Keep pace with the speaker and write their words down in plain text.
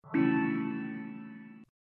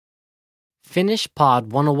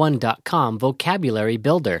finishpod101.com Vocabulary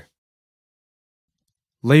Builder.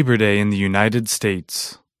 Labor Day in the United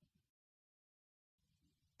States.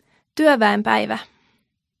 Työväenpäivä.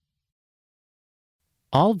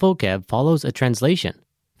 All vocab follows a translation.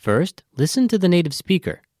 First, listen to the native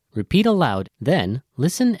speaker. Repeat aloud, then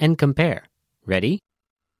listen and compare. Ready?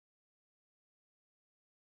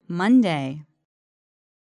 Monday,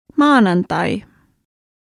 Maanantai.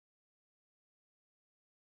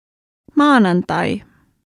 Maanantai.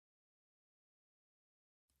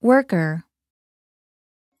 Worker.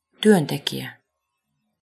 työntekijä.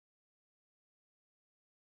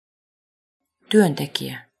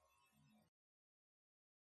 Työntekijä.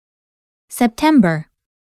 September.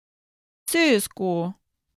 Syyskuu.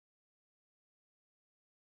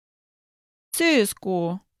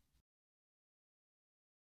 Syyskuu.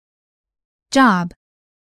 Job.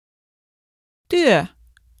 Työ.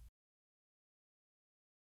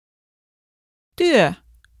 Työ.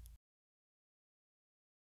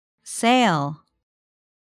 Sale,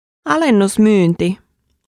 Alennusmyynti.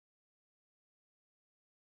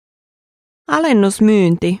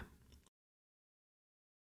 Alennusmyynti.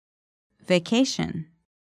 vacation,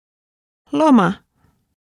 Loma.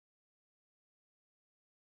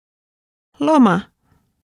 Loma.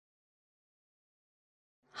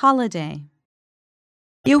 holiday,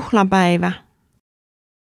 Juhlapäivä.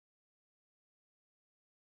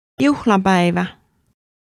 Juhlapäivä.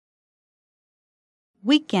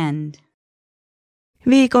 weekend,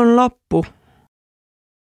 Viikonloppu.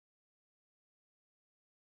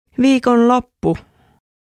 Viikonloppu.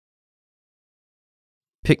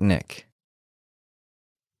 Picnic.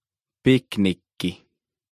 Piknikki.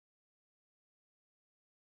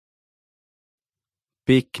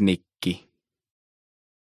 Piknikki.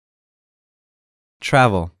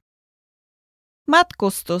 Travel.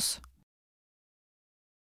 Matkustus.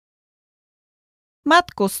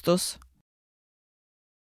 Matkustus.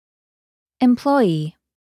 Employee.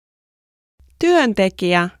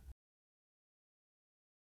 Työntekijä.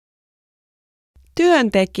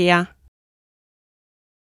 Työntekijä.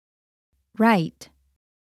 Right.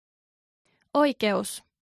 Oikeus.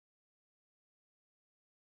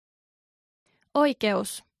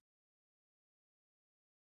 Oikeus.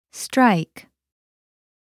 Strike.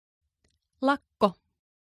 Lakko.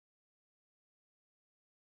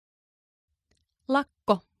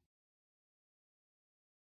 Lakko.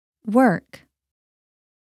 Work.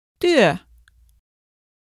 Työ.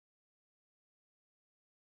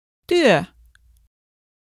 Työ.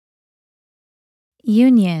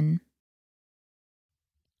 Union.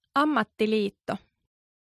 Ammattiliitto.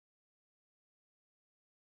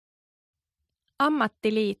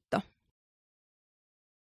 Ammattiliitto.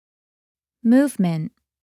 Movement.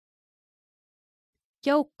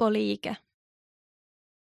 Joukkoliike.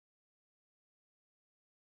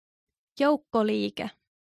 Joukkoliike.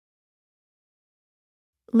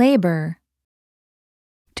 Labor.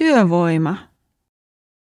 Työvoima.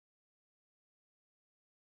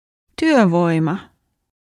 Työvoima.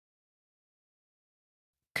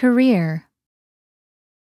 Career.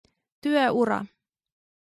 Työura.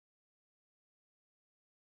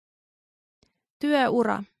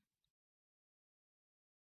 Työura.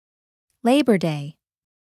 Labor Day.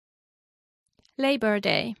 Labor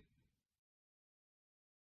Day.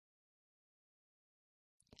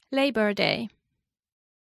 Labor Day.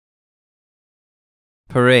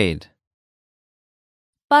 Parade.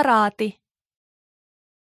 Paraati.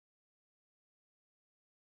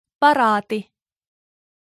 Paraati.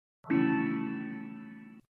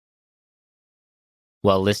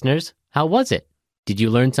 Well, listeners, how was it? Did you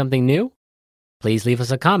learn something new? Please leave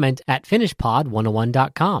us a comment at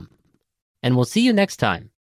finishpod101.com. And we'll see you next time.